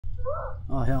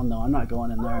Oh hell no, I'm not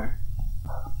going in there.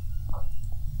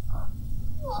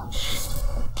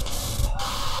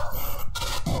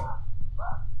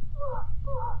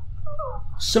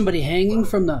 Somebody hanging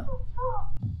from the...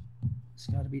 It's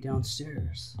got to be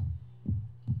downstairs.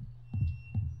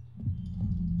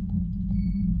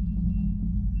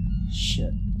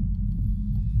 Shit.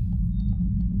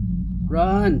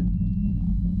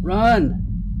 Run!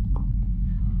 Run!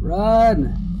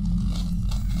 Run!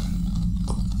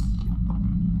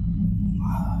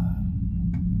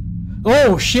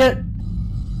 Oh shit!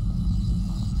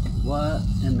 What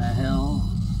in the hell?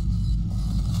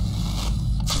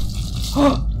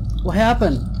 What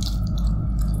happened?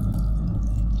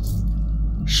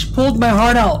 She pulled my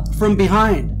heart out from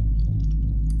behind.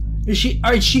 Is she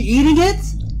eating it?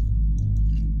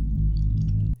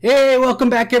 Hey, welcome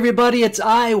back everybody. It's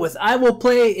I with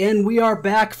EyeWillPlay, and we are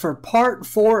back for part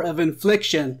 4 of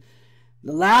Infliction.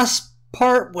 The last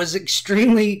part was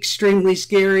extremely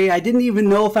scary. I didn't even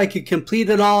know if I could complete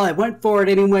it all. I went for it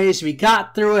anyways. We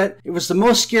got through it. It was the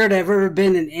most scared I've ever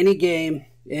been in any game,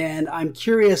 and I'm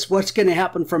curious what's going to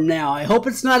happen from now. I hope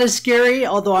it's not as scary,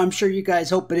 although I'm sure you guys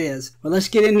hope it is. But let's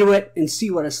get into it and see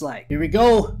what it's like. Here we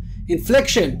go.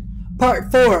 Infliction,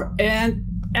 part 4, and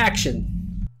action.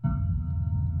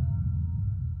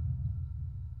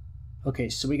 Okay,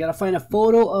 so we gotta find a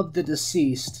photo of the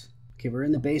deceased. Okay, we're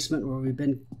in the basement where we've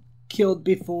been killed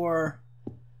before.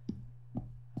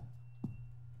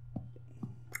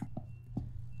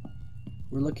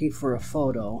 We're looking for a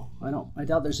photo. I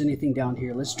doubt there's anything down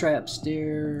here. Let's try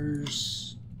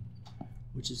upstairs,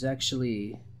 which is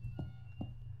actually,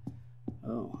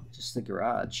 oh, just the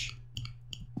garage.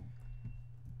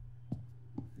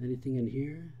 Anything in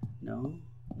here? No.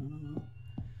 No.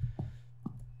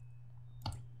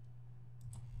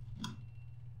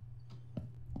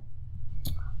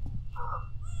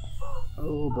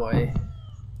 Oh boy.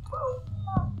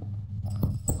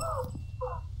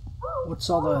 What's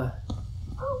all the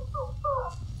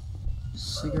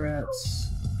cigarettes,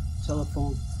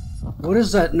 telephone? What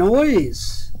is that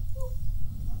noise?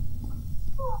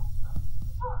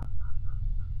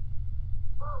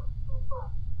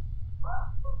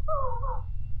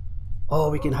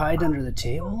 Oh, we can hide under the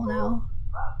table now?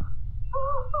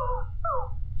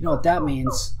 You know what that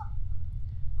means?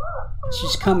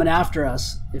 She's coming after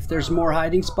us. If there's more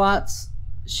hiding spots,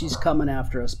 she's coming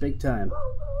after us big time.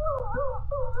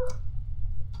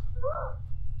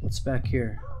 What's back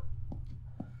here?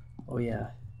 Oh yeah.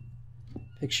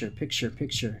 Picture.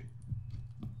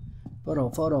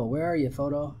 Photo. Where are you,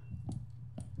 photo?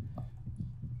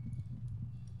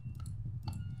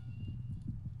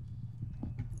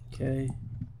 Okay.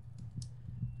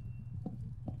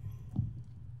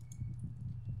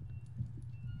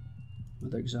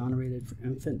 Mother exonerated for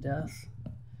infant death.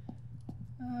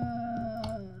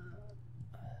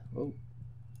 Oh.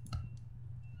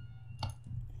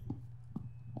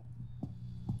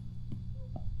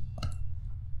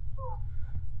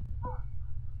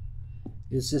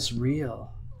 Is this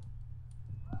real?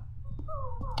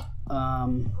 I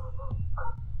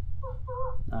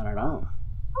don't know.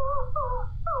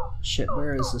 Shit,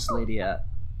 where is this lady at?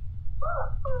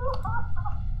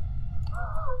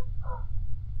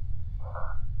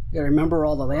 You gotta remember where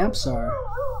all the lamps are.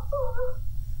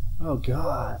 Oh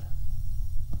God.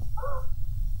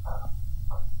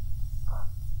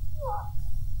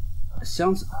 It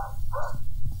sounds...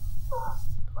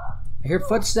 I hear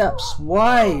footsteps.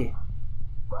 Why?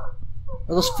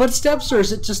 Are those footsteps, or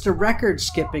is it just a record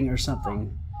skipping or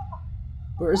something?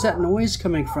 Where is that noise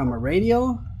coming from? A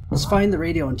radio? Let's find the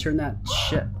radio and turn that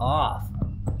shit off.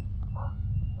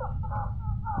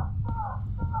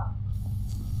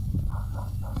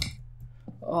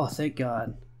 Oh, thank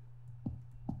God.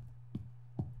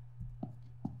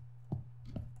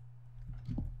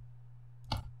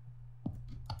 Is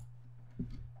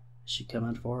she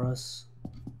coming for us?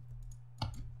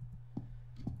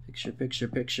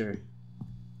 Picture.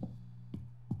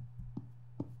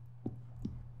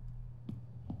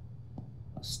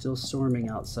 Still storming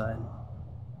outside.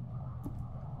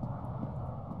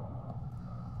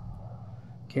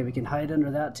 Okay, we can hide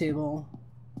under that table.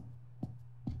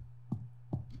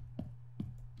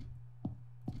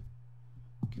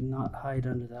 Cannot hide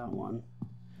under that one.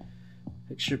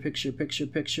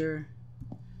 Picture.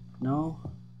 No.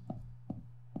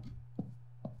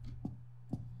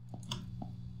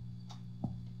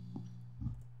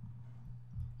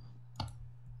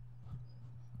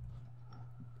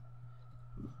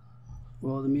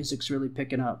 Well, the music's really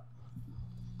picking up.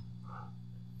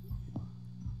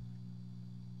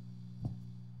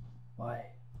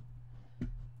 Why?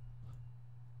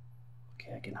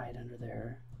 Okay, I can hide under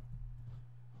there.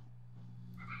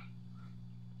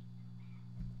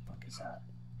 is that?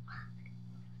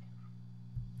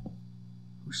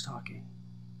 Who's talking?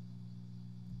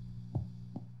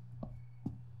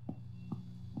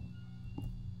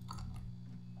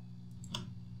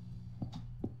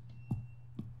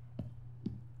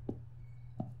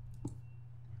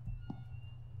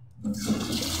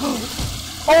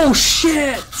 Oh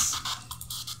shit!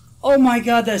 Oh my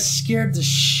god, that scared the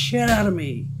shit out of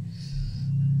me.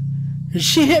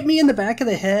 She hit me in the back of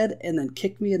the head and then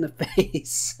kicked me in the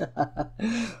face.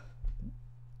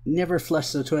 Never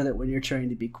flush the toilet when you're trying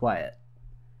to be quiet.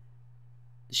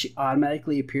 Does she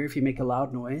automatically appear if you make a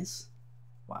loud noise?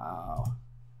 Wow.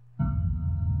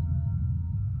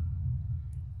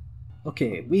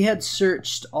 Okay, we had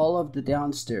searched all of the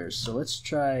downstairs, so let's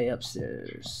try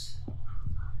upstairs.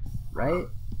 Right?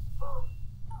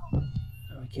 Oh,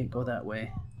 I can't go that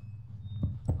way.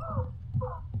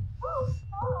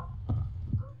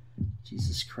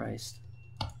 Jesus Christ.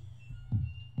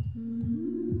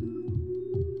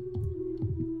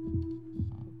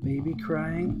 Baby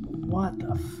crying? What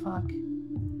the fuck?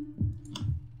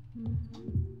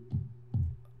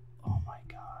 Oh my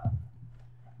god.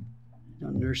 No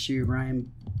nursery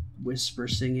rhyme whisper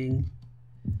singing.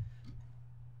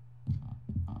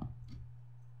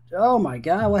 Oh my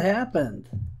god, what happened?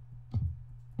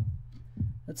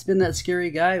 That's been that scary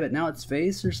guy, but now it's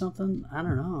face or something? I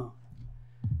don't know.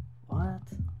 What?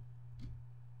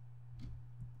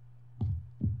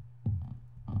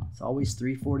 It's always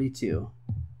 342.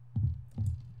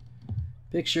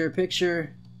 Picture,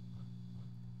 picture.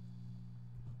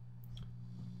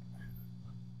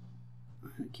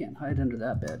 I can't hide under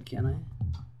that bed, can I?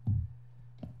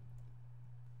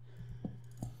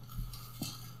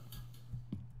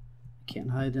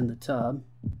 Can't hide in the tub.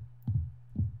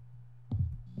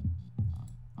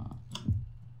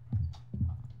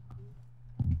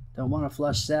 Don't want to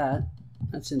flush that.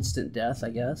 That's instant death, I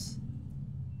guess.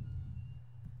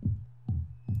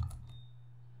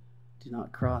 Do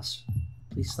not cross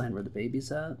police line where the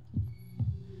baby's at.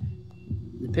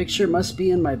 The picture must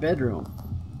be in my bedroom.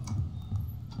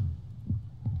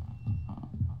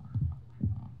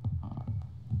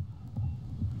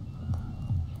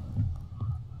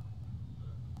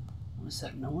 What's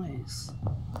that noise?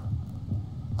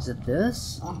 Is it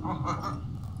this?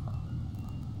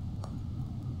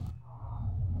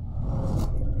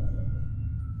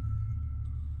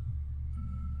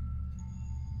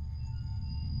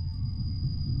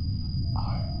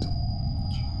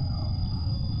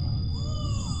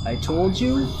 I told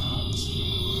you?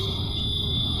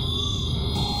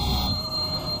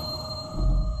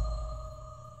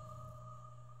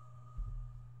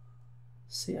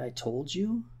 Say I told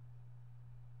you?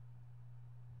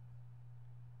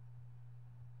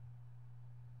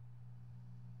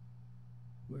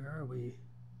 Where are we?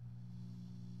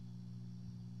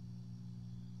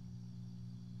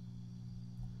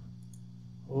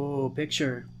 Oh,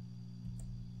 picture.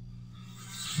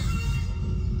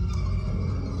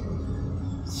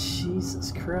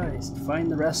 Jesus Christ. Find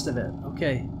the rest of it.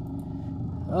 Okay.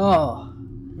 Oh,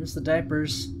 there's the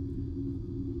diapers.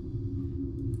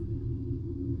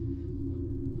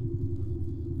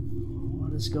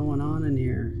 What is going on in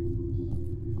here?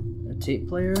 A tape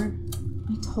player?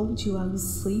 I told you I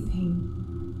was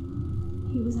sleeping.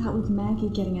 He was out with Maggie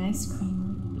getting ice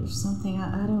cream or something.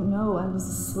 I don't know. I was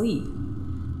asleep.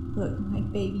 Look, my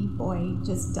baby boy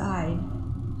just died.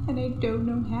 And I don't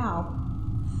know how.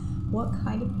 What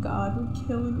kind of God would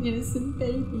kill an innocent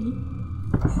baby?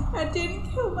 I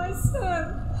didn't kill my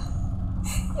son.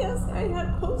 Yes, I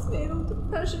had postnatal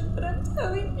depression, but I'm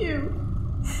telling you.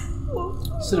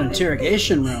 It's an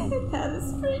interrogation room. I had a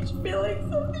strange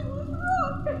feeling something was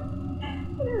wrong.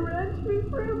 And I ran to his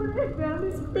room and I found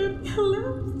his crib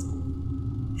collapsed.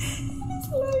 His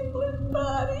lifeless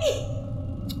body.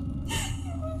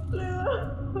 It was blew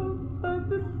up on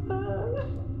the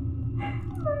sun.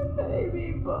 My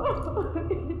baby boy.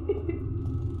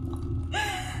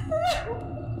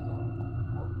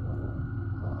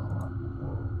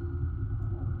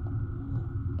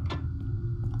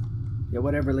 Yeah,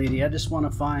 whatever, lady. I just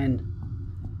want to find...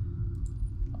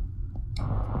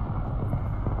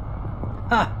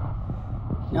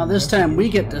 Ha! Now this time we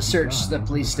get to search the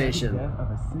police station. Death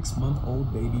of a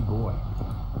 6-month-old baby boy.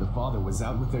 The father was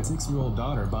out with their 6-year-old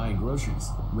daughter buying groceries.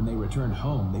 When they returned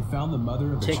home, they found the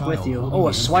mother of the Take child with you. holding Oh,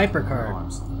 a the infant swiper in her card.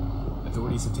 arms.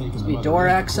 Authorities have taken the Be mother door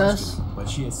into access? custody, but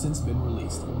she has since been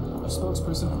released. A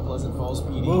spokesperson for Pleasant Falls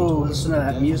PD Whoa, told us listen to the that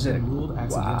death has music. been ruled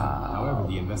accidental. Wow. However,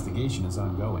 the investigation is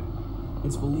ongoing.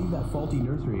 It's believed that faulty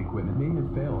nursery equipment may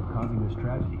have failed, causing this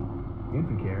tragedy.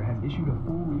 Inflicare has issued a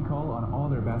full recall on all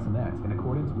their bassinets in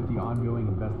accordance with the ongoing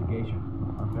investigation.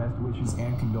 Our best wishes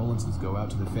and condolences go out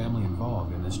to the family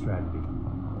involved in this tragedy.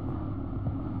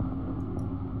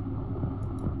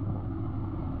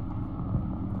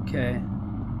 Okay.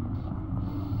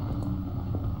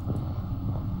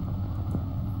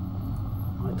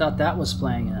 I thought that was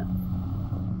playing it.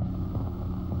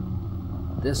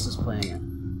 This is playing it.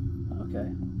 Okay.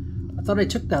 I thought I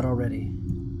took that already.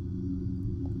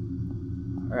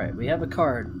 Alright, we have a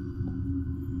card.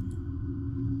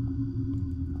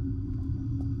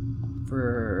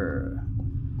 For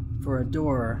a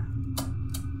door.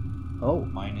 Oh.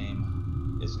 My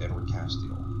name is Edward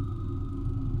Castile.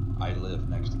 I live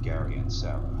next to Gary and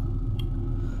Sarah.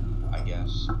 I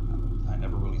guess I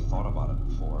never really thought about it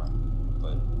before,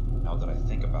 but now that I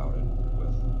think about it,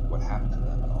 with what happened to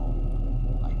them and all,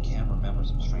 I can remember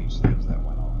some strange things that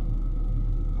went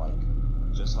on. Like,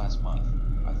 just last month,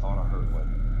 I thought I heard what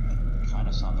kind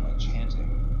of sounded like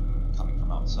chanting coming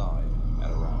from outside at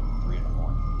around 3 in the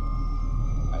morning.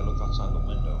 I looked outside the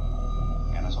window,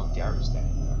 and I saw Gary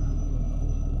standing there.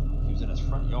 He was in his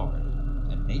front yard,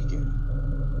 and naked.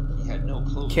 He had no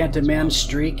clothes. Can't a man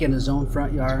streak in his own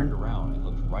front yard? He turned around and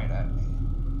looked right at me.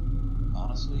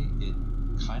 Honestly, it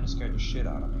kind of scared the shit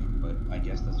out of me, but I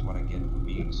guess that's what I get for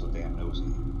being so damn nosy.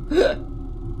 I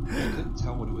couldn't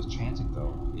tell what he was chanting,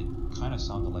 though. It kind of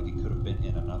sounded like it could have been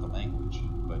in another language,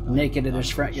 but naked in his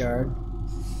front yard.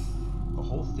 The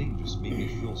whole thing just made me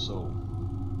feel so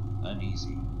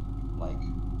uneasy, like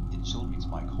it chilled me to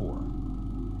my core.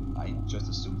 I just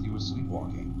assumed he was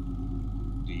sleepwalking.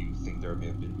 Do you think there may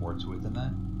have been more to it than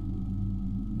that?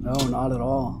 No, not at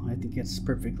all. I think it's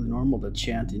perfectly normal to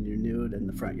chant in your nude in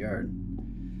the front yard.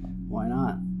 Why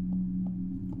not?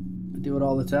 I do it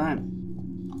all the time.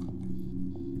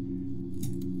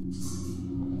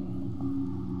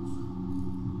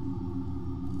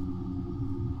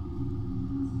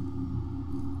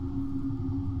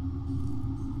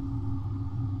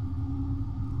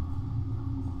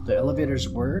 The elevators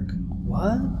work?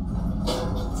 What?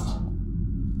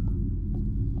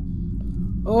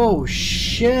 Oh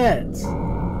shit!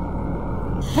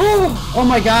 Oh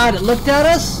my god, it looked at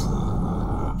us?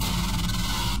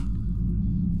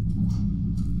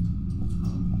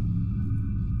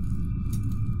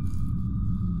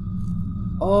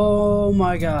 Oh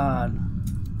my god.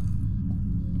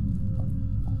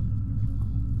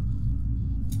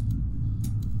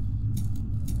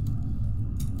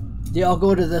 They all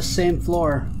go to the same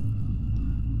floor.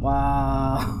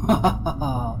 Wow.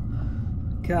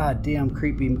 God damn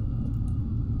creepy.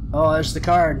 Oh, there's the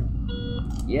card.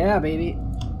 Yeah, baby.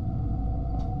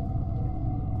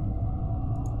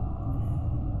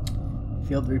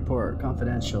 Field report,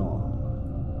 confidential.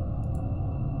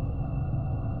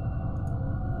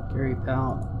 Gary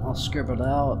Pout, all scribbled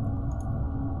out.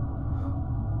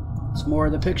 It's more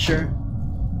of the picture.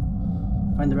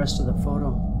 Find the rest of the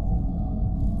photo.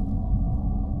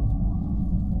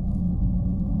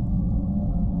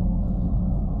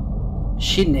 Is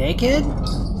she naked?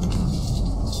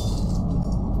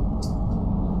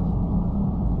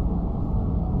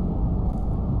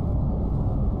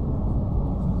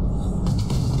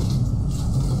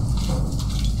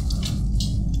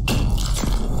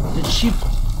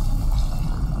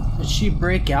 Did she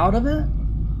break out of it?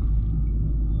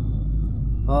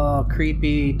 Oh,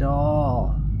 creepy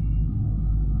doll.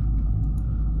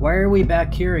 Why are we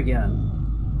back here again?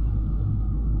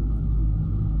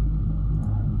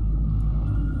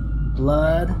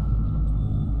 Blood.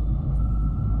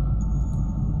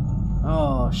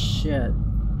 Oh shit.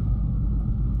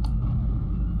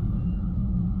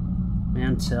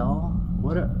 Mantel?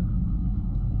 What are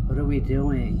we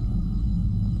doing?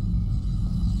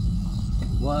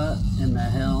 What in the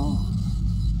hell?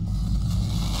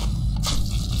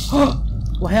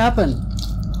 What happened?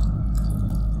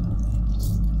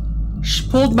 She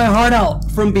pulled my heart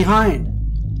out from behind.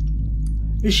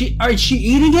 Is she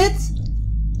eating it?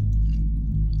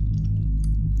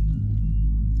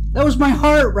 That was my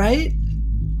heart, right?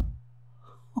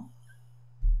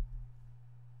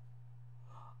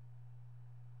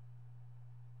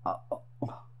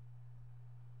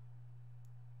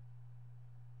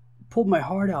 Pulled my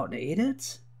heart out and ate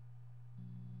it?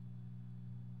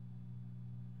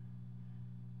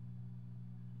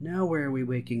 Now where are we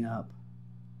waking up?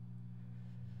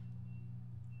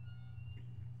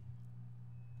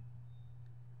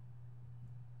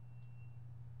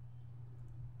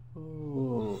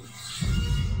 Oh,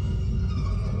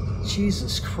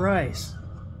 Jesus Christ.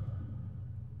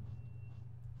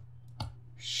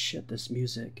 Shit, this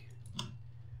music.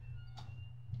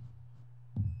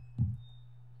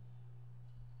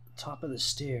 top of the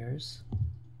stairs.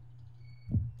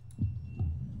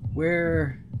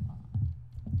 Where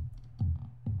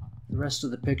the rest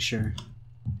of the picture?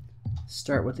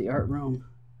 Start with the art room.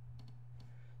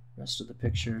 Rest of the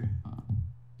picture.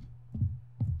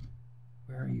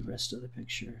 Where are you, rest of the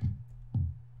picture?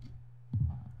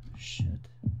 Shit.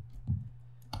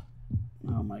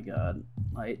 Oh my god.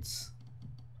 Lights.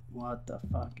 What the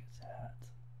fuck is that?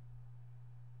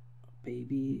 A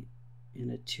baby in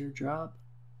a teardrop?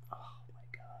 Oh my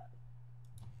god.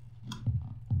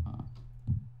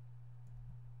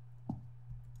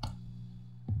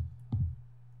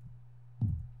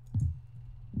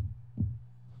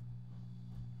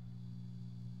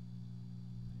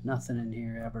 Nothing in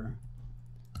here ever.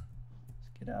 Let's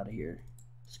get out of here.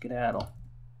 Skedaddle.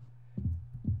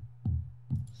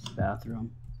 It's the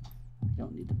bathroom. You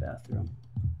don't need the bathroom.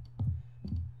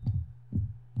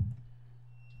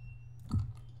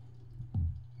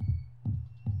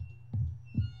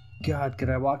 God, could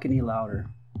I walk any louder?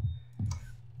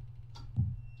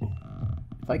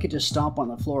 If I could just stomp on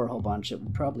the floor a whole bunch, it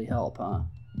would probably help, huh?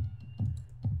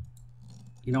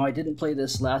 You know, I didn't play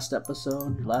this last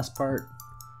episode, last part.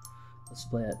 Let's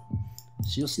play it.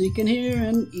 She'll sneak in here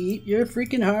and eat your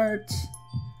freaking heart.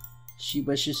 She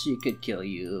wishes she could kill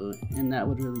you, and that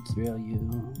would really thrill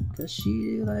you, 'cause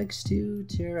she likes to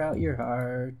tear out your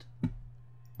heart.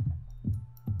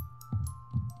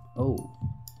 Oh.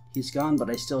 He's gone, but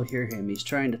I still hear him. He's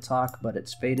trying to talk, but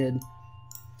it's faded.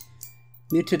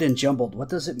 Muted and jumbled. What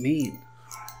does it mean?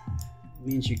 It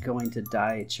means you're going to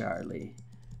die, Charlie.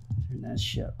 Turn that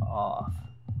shit off.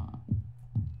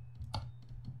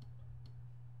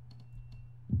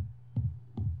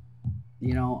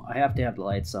 You know, I have to have the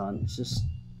lights on. It's just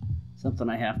something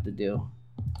I have to do.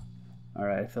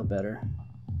 Alright, I feel better.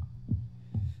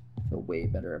 I feel way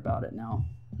better about it now.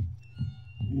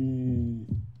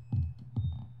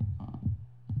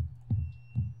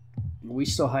 Are we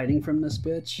still hiding from this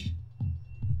bitch?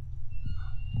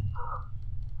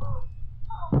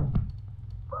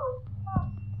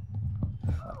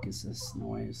 The fuck is this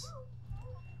noise?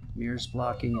 Mirror's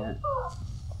blocking it.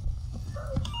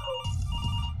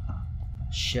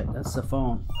 Shit, that's the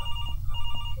phone.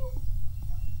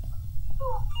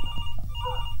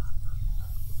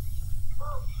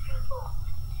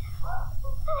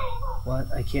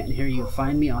 What? I can't hear you.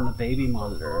 Find me on the baby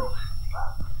monitor.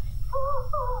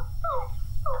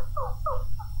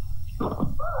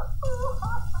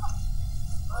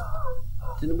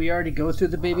 Didn't we already go through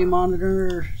the baby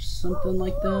monitor or something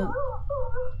like that?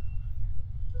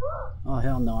 Oh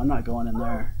hell no, I'm not going in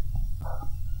there.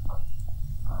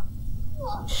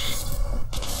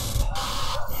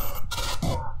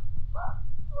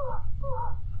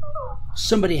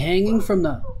 Somebody hanging from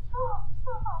the...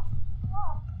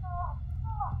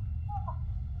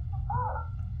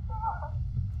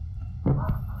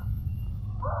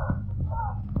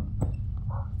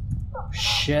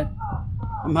 Shit.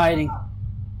 I'm hiding.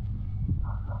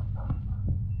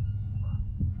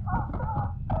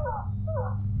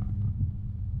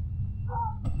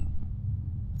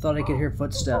 Thought I could hear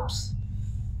footsteps.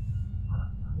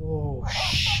 Oh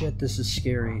shit, this is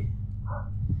scary.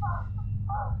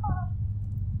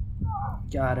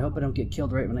 God, I hope I don't get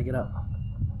killed right when I get up.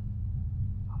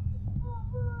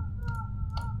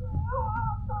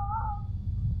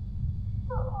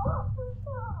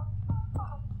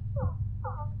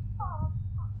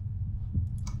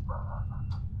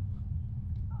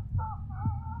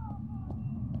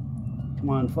 Come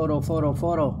on, photo, photo,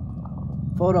 photo.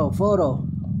 Photo, photo.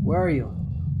 Where are you?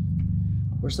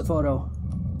 Where's the photo?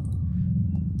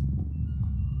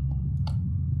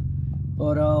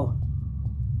 Photo.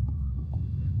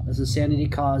 Does insanity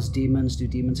cause demons? Do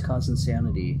demons cause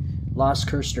insanity? Lost,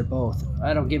 cursed, or both?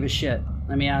 I don't give a shit.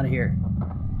 Let me out of here.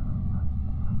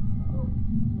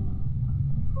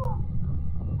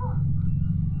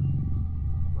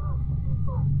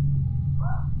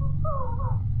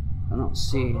 I don't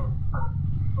see.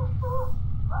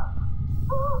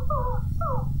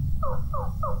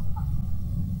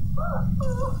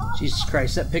 Jesus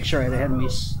Christ, that picture right ahead of me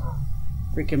is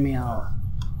freaking me out.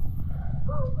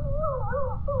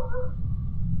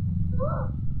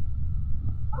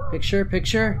 Picture,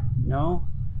 picture? No?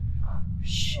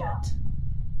 Shit.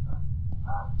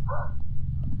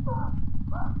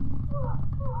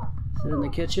 Is it in the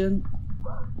kitchen?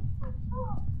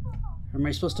 Or am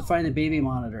I supposed to find the baby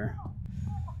monitor?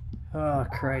 Oh,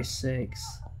 Christ's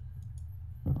sakes.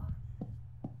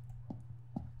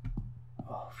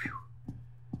 Oh, phew.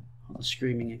 All the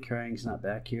screaming and crying's not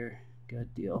back here.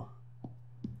 Good deal.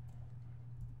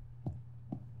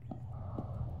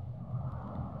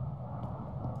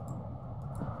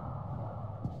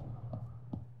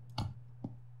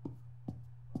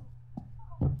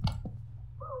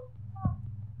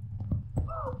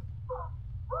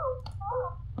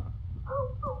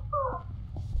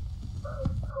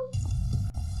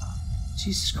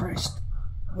 Jesus Christ.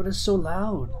 What is so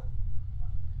loud?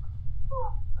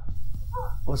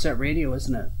 Oh, it's that radio,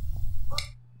 isn't it?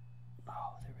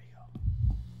 Oh, there we go.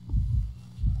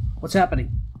 What's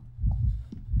happening?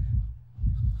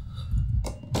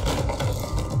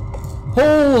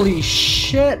 Holy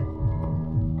shit!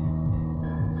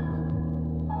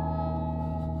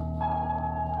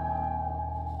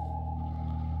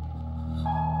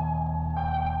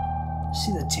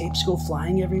 See the tapes go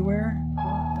flying everywhere?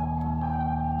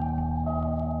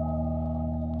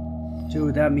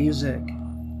 Dude, that music.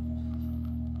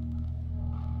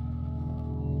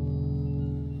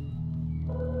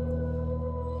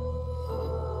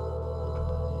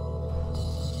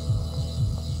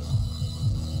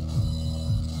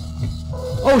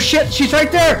 Oh shit, she's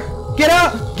right there! Get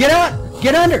out! Get out!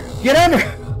 Get under! Get under!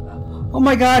 Oh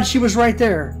my god, she was right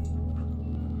there.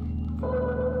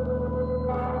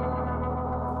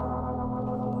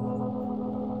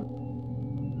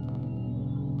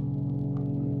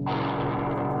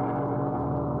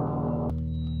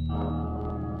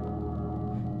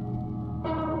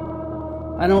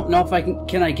 I don't know if I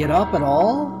can I get up at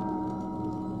all?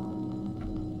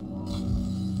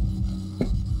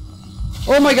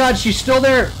 Oh my god, she's still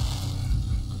there!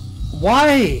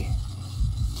 Why?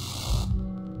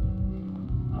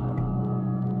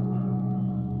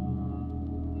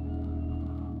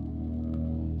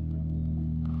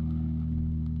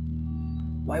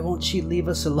 Why won't she leave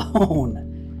us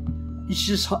alone?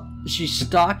 She's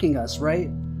stalking us,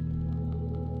 right?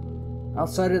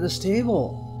 Outside of this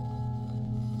table.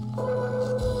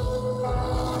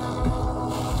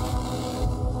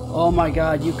 Oh my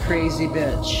god, you crazy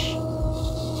bitch.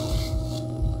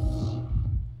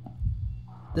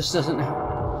 This doesn't help.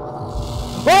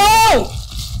 Oh!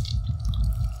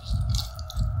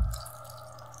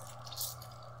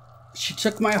 She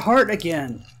took my heart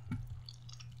again.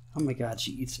 Oh my god,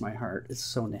 she eats my heart. It's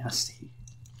so nasty.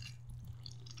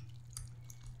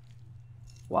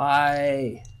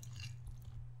 Why?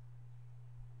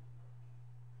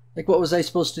 Like, what was I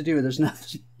supposed to do? There's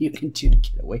nothing you can do to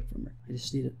get away from her. I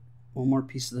just need one more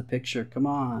piece of the picture. Come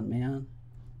on, man.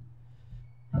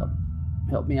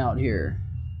 Help me out here.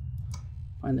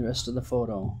 Find the rest of the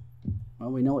photo.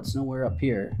 Well, we know it's nowhere up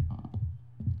here.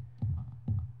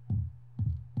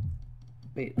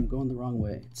 Wait, I'm going the wrong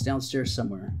way. It's downstairs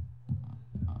somewhere.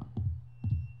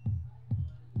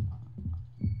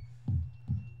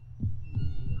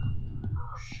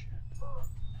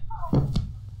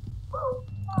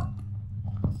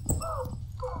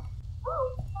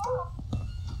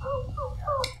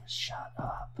 Shut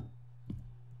up.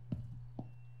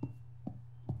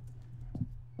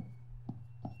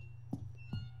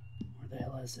 Where the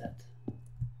hell is it?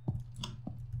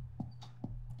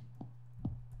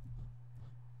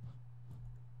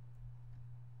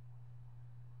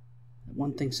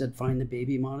 One thing said find the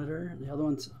baby monitor. The other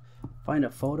one's find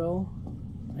a photo.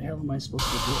 What the hell am I supposed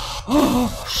to do?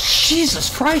 Oh,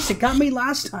 Jesus Christ! It got me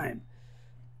last time.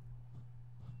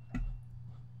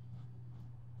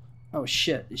 Oh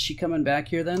shit, is she coming back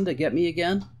here then to get me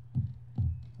again?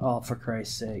 Oh, for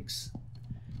Christ's sakes.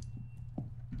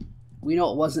 We know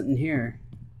it wasn't in here.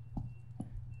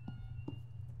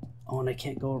 Oh, and I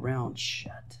can't go around.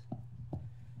 Shit.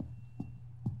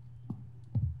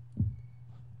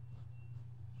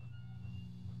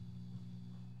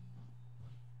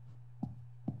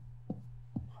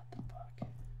 What the fuck?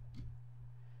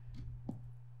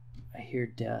 I hear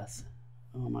death.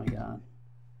 Oh my god.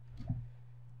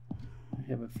 I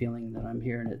have a feeling that I'm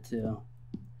hearing it too.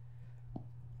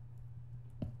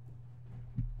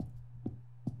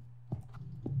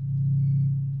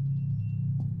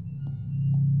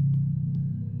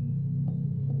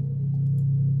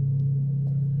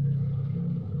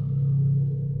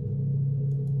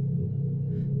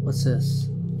 What's this?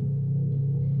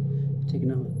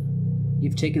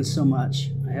 You've taken so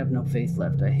much. I have no faith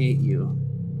left. I hate you.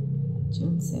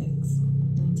 June 6,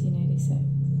 1986.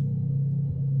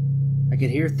 I could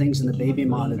hear things in the baby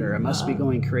monitor. I must be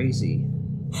going crazy.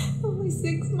 Only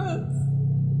 6 months.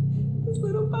 His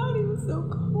little body was so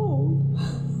cold.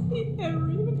 He never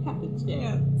even had a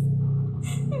chance.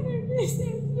 And I miss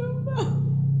him so much.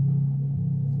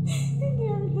 And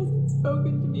Gary hasn't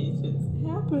spoken to me since it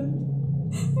happened.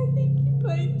 I think he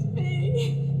blames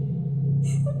me.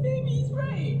 And maybe he's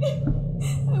right.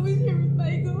 I was here with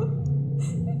Michael.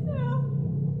 And now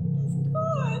he's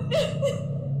gone.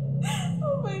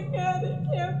 Oh my god, I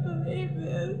can't believe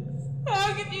this.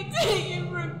 How could you take him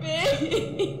from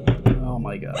me? Oh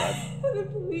my god. The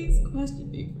police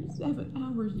questioned me for 7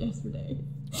 hours yesterday.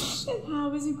 And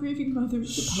how is a grieving mother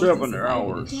supposed to survive an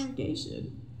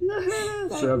interrogation?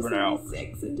 Seven out.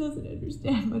 6 and doesn't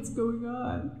understand what's going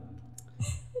on.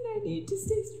 And I need to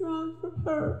stay strong for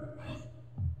her.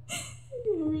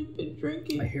 Gary's been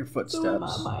drinking. I hear footsteps. So I'm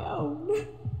on my own.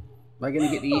 Am I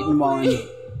gonna get eaten while I'm...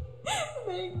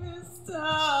 Make this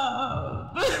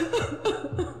stop.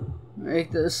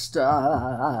 Make this stop.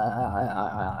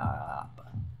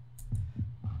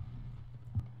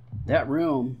 That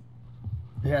room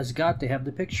has got to have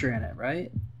the picture in it,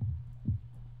 right?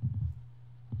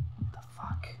 What the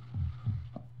fuck?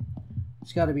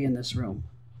 It's got to be in this room.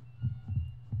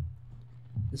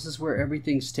 This is where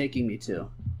everything's taking me to.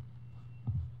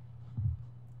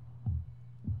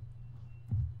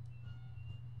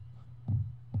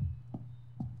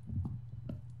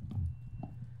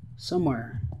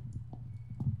 Somewhere.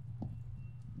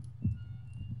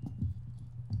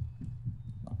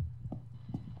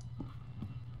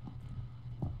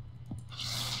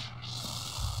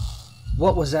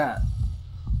 What was that?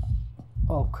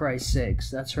 Oh, Christ's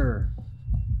sakes, that's her,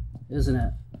 isn't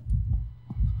it?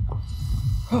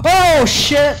 Oh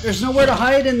shit, there's nowhere to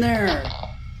hide in there.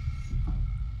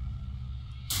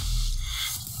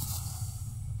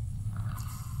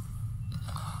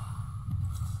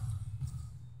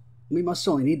 We must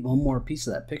only need one more piece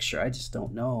of that picture. I just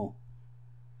don't know.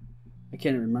 I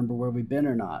can't even remember where we've been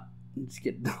or not. I'm just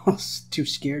getting too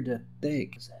scared to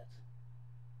think.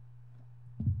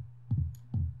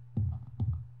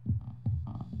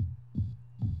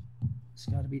 It's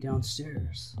got to be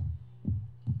downstairs.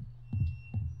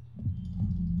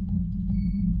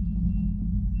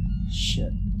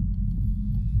 Shit.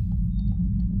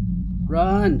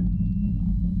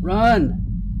 Run!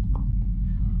 Run!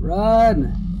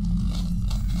 Run!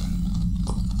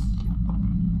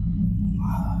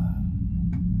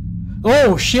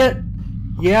 Oh shit!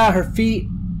 Yeah, her feet.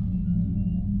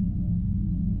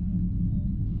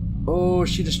 Oh,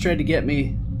 she just tried to get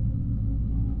me.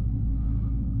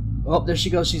 Oh, there she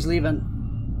goes. She's leaving.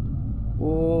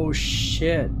 Oh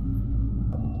shit.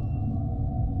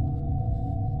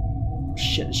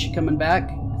 Shit, is she coming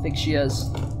back? I think she is.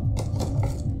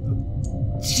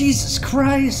 Jesus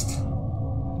Christ!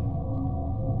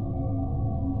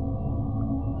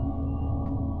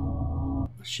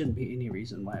 There shouldn't be any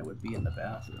reason why it would be in the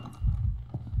bathroom.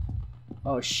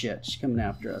 Oh shit, she's coming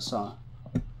after us, huh?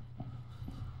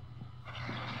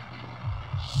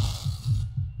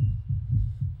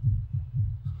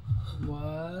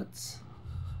 What?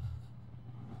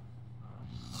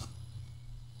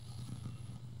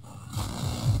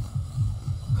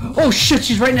 Oh shit,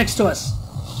 she's right next to us!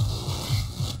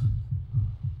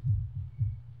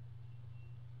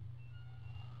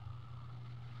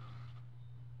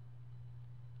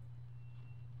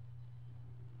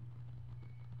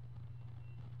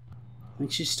 I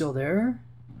think she's still there?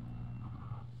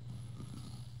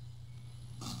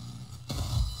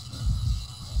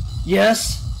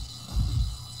 Yes?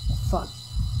 Fuck.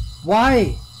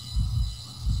 Why?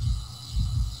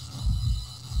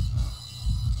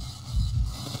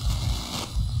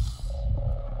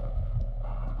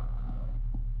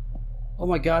 Oh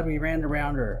my god, we ran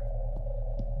around her.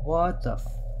 What the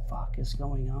fuck is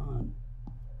going on?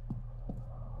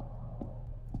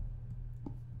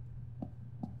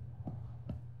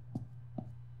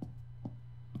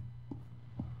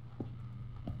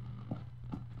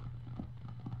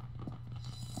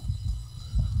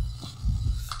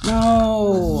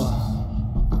 No!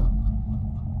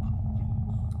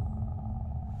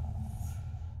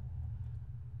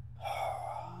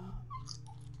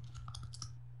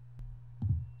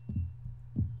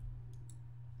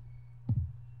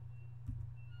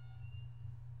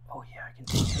 Oh yeah, I can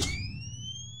take pictures.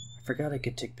 I forgot I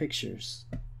could take pictures.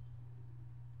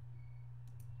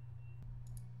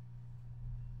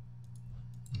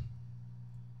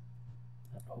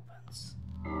 That opens.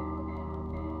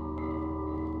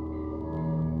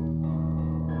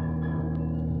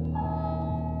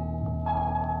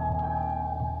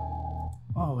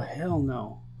 Oh, hell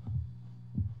no.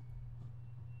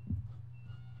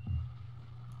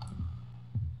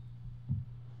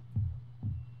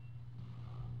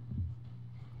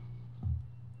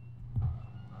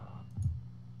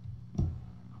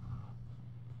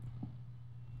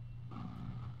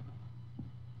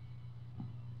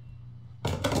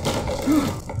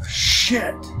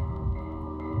 Shit!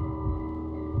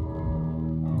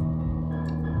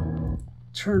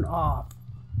 Turn off.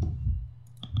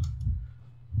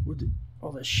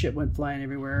 All that shit went flying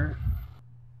everywhere.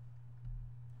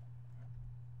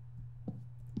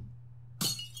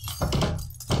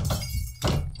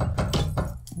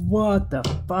 What the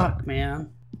fuck,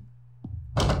 man?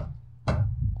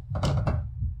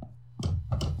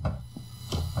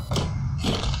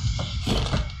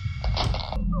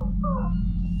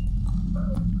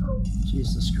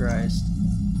 Christ.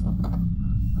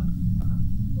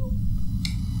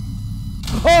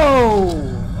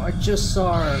 Oh! I just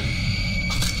saw her. I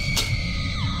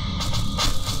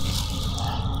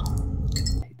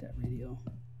hate that radio.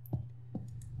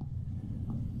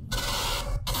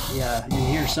 Yeah, in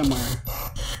here somewhere.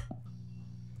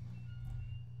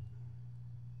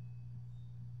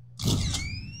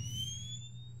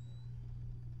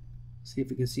 See if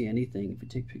we can see anything. If we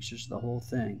take pictures of the whole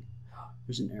thing.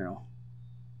 There's an arrow.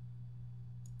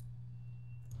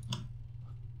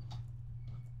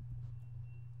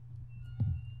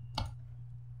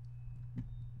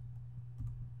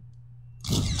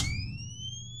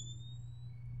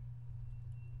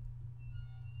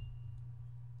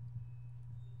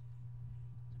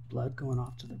 Blood going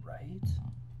off to the right.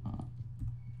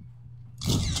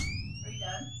 Are you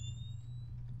done?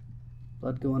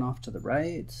 Blood going off to the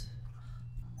right.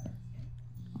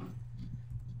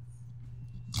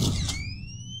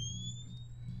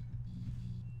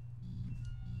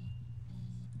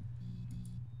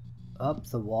 Up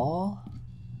the wall.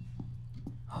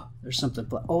 There's something.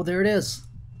 Oh, there it is.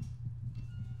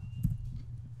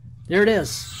 There it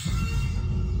is.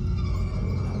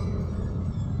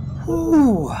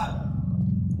 Ooh.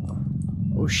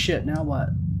 Oh shit, now what?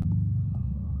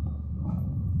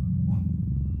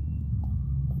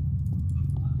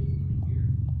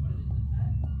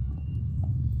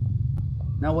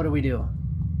 Now what do we do?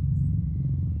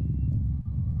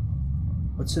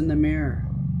 What's in the mirror?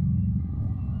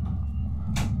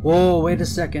 Whoa, wait a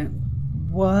second.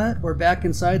 What? We're back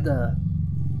inside the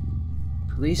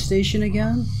police station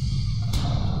again?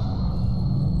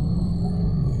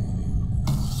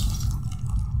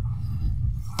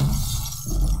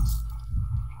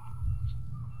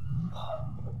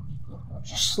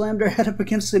 She slammed her head up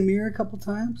against the mirror a couple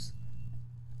times?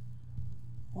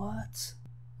 What?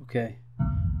 Okay.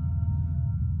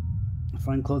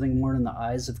 Find clothing worn in the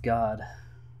eyes of God.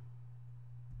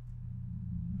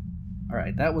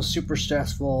 Alright, that was super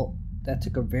stressful. That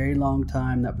took a very long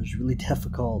time. That was really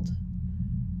difficult.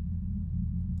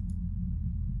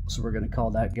 So we're going to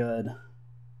call that good.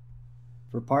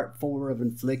 For part 4 of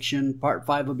Infliction. Part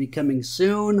 5 will be coming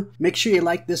soon. Make sure you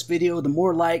like this video. The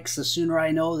more likes, the sooner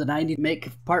I know that I need to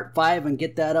make part 5 and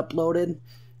get that uploaded.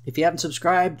 If you haven't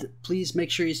subscribed, please make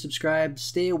sure you subscribe.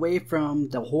 Stay away from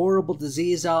the horrible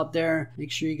disease out there.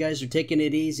 Make sure you guys are taking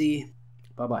it easy.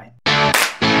 Bye-bye.